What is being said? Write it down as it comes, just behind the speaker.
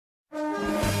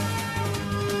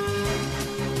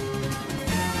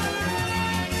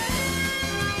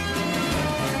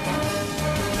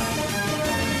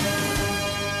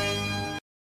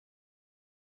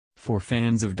For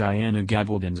fans of Diana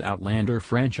Gabaldon's Outlander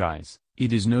franchise,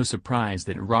 it is no surprise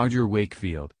that Roger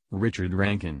Wakefield, Richard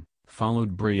Rankin,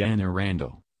 followed Brianna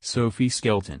Randall, Sophie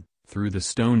Skelton, through the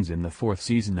stones in the fourth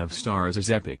season of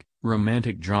Starz' epic,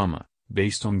 romantic drama,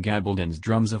 based on Gabaldon's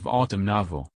Drums of Autumn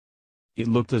novel. It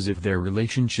looked as if their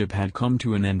relationship had come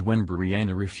to an end when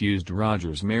Brianna refused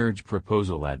Roger's marriage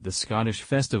proposal at the Scottish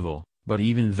festival, but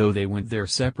even though they went their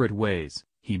separate ways,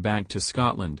 he back to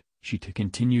Scotland, she to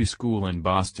continue school in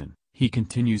Boston, he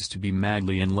continues to be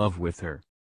madly in love with her.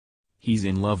 He's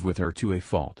in love with her to a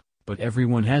fault, but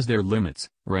everyone has their limits,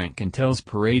 Rankin tells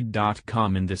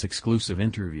Parade.com in this exclusive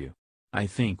interview. I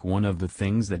think one of the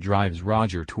things that drives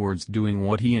Roger towards doing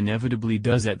what he inevitably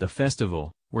does at the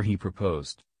festival, where he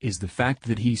proposed, is the fact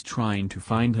that he's trying to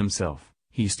find himself,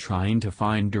 he's trying to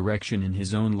find direction in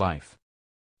his own life.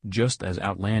 Just as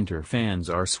Outlander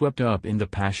fans are swept up in the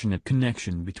passionate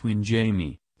connection between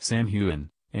Jamie, Sam Heughan,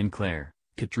 and Claire,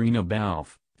 Katrina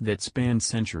Balfe, that spans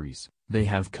centuries, they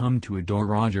have come to adore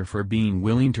Roger for being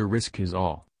willing to risk his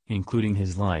all, including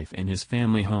his life and his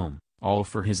family home, all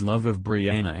for his love of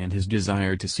Brianna and his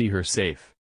desire to see her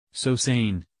safe. So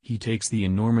sane, he takes the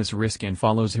enormous risk and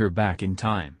follows her back in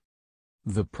time.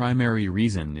 The primary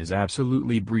reason is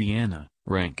absolutely Brianna,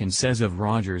 Rankin says of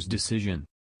Roger's decision.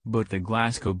 But the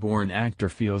Glasgow-born actor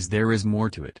feels there is more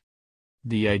to it.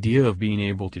 The idea of being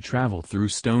able to travel through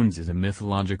stones is a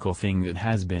mythological thing that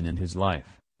has been in his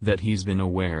life, that he's been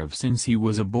aware of since he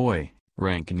was a boy,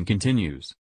 Rankin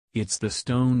continues. It's the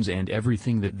stones and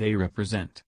everything that they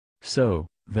represent. So,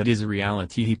 that is a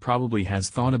reality he probably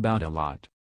has thought about a lot.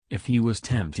 If he was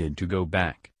tempted to go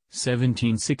back,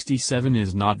 1767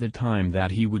 is not the time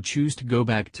that he would choose to go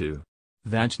back to.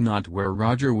 That's not where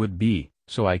Roger would be.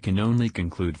 So I can only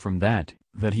conclude from that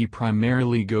he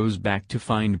primarily goes back to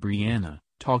find Brianna,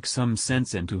 talk some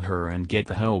sense into her and get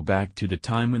the hell back to the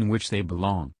time in which they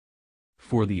belong.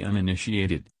 For the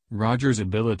uninitiated, Roger's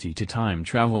ability to time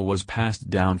travel was passed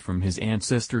down from his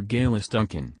ancestor Galus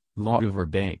Duncan, Lord of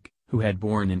Verbeek, who had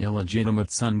borne an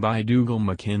illegitimate son by Dougal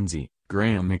Mackenzie,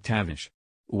 Graham McTavish.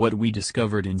 What we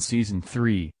discovered in Season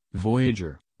 3,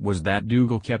 Voyager, was that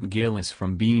Dougal kept Galus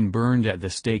from being burned at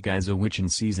the stake as a witch in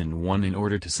Season 1 in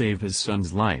order to save his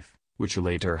son's life, which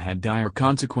later had dire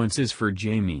consequences for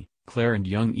Jamie, Claire and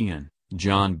young Ian,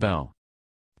 John Bell.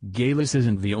 Galus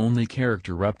isn't the only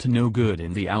character up to no good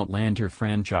in the Outlander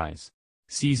franchise.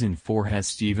 Season 4 has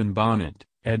Stephen Bonnet,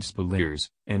 Ed Speleers,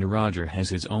 and Roger has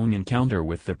his own encounter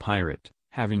with the pirate,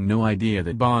 having no idea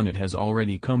that Bonnet has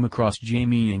already come across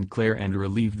Jamie and Claire and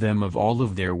relieved them of all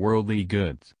of their worldly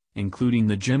goods, including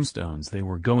the gemstones they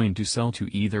were going to sell to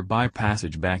either buy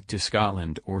passage back to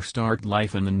Scotland or start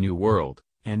life in the New World,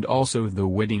 and also the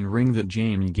wedding ring that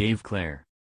Jamie gave Claire.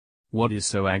 What is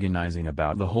so agonizing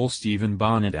about the whole Stephen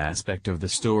Bonnet aspect of the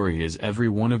story is every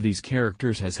one of these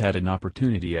characters has had an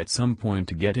opportunity at some point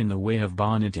to get in the way of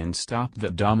Bonnet and stop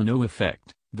that domino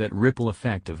effect, that ripple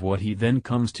effect of what he then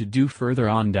comes to do further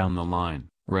on down the line,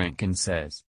 Rankin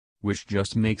says. Which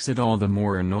just makes it all the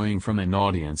more annoying from an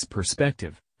audience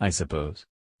perspective, I suppose.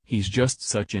 He's just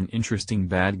such an interesting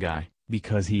bad guy,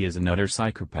 because he is an utter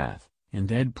psychopath, and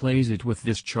Ed plays it with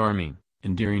this charming,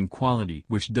 endearing quality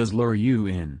which does lure you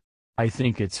in. I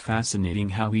think it's fascinating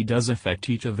how he does affect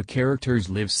each of the characters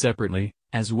live separately,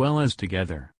 as well as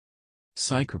together.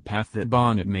 Psychopath that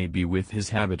Bonnet may be with his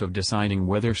habit of deciding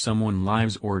whether someone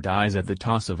lives or dies at the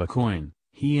toss of a coin,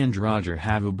 he and Roger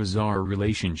have a bizarre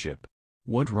relationship.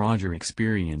 What Roger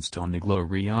experienced on the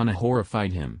Gloriana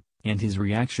horrified him, and his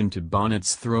reaction to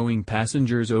Bonnet's throwing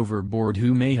passengers overboard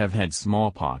who may have had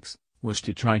smallpox, was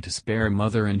to try to spare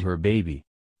mother and her baby.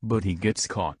 But he gets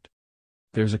caught.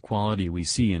 There's a quality we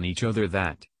see in each other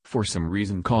that, for some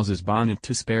reason causes Bonnet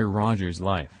to spare Roger's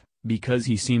life, because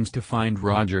he seems to find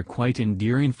Roger quite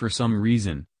endearing for some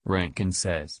reason, Rankin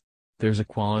says. There's a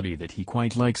quality that he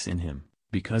quite likes in him,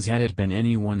 because had it been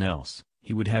anyone else,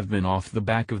 he would have been off the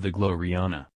back of the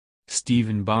Gloriana.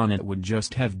 Stephen Bonnet would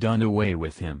just have done away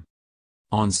with him.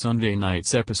 On Sunday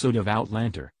night's episode of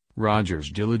Outlander,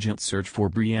 Roger's diligent search for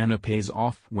Brianna pays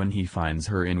off when he finds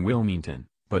her in Wilmington,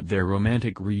 but their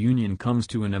romantic reunion comes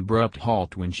to an abrupt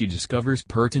halt when she discovers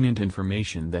pertinent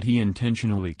information that he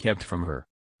intentionally kept from her.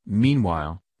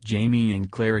 Meanwhile, Jamie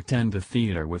and Claire attend the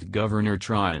theater with Governor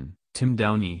Tryon, Tim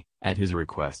Downey, at his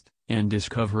request, and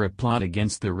discover a plot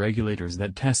against the regulators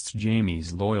that tests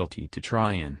Jamie's loyalty to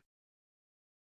Tryon.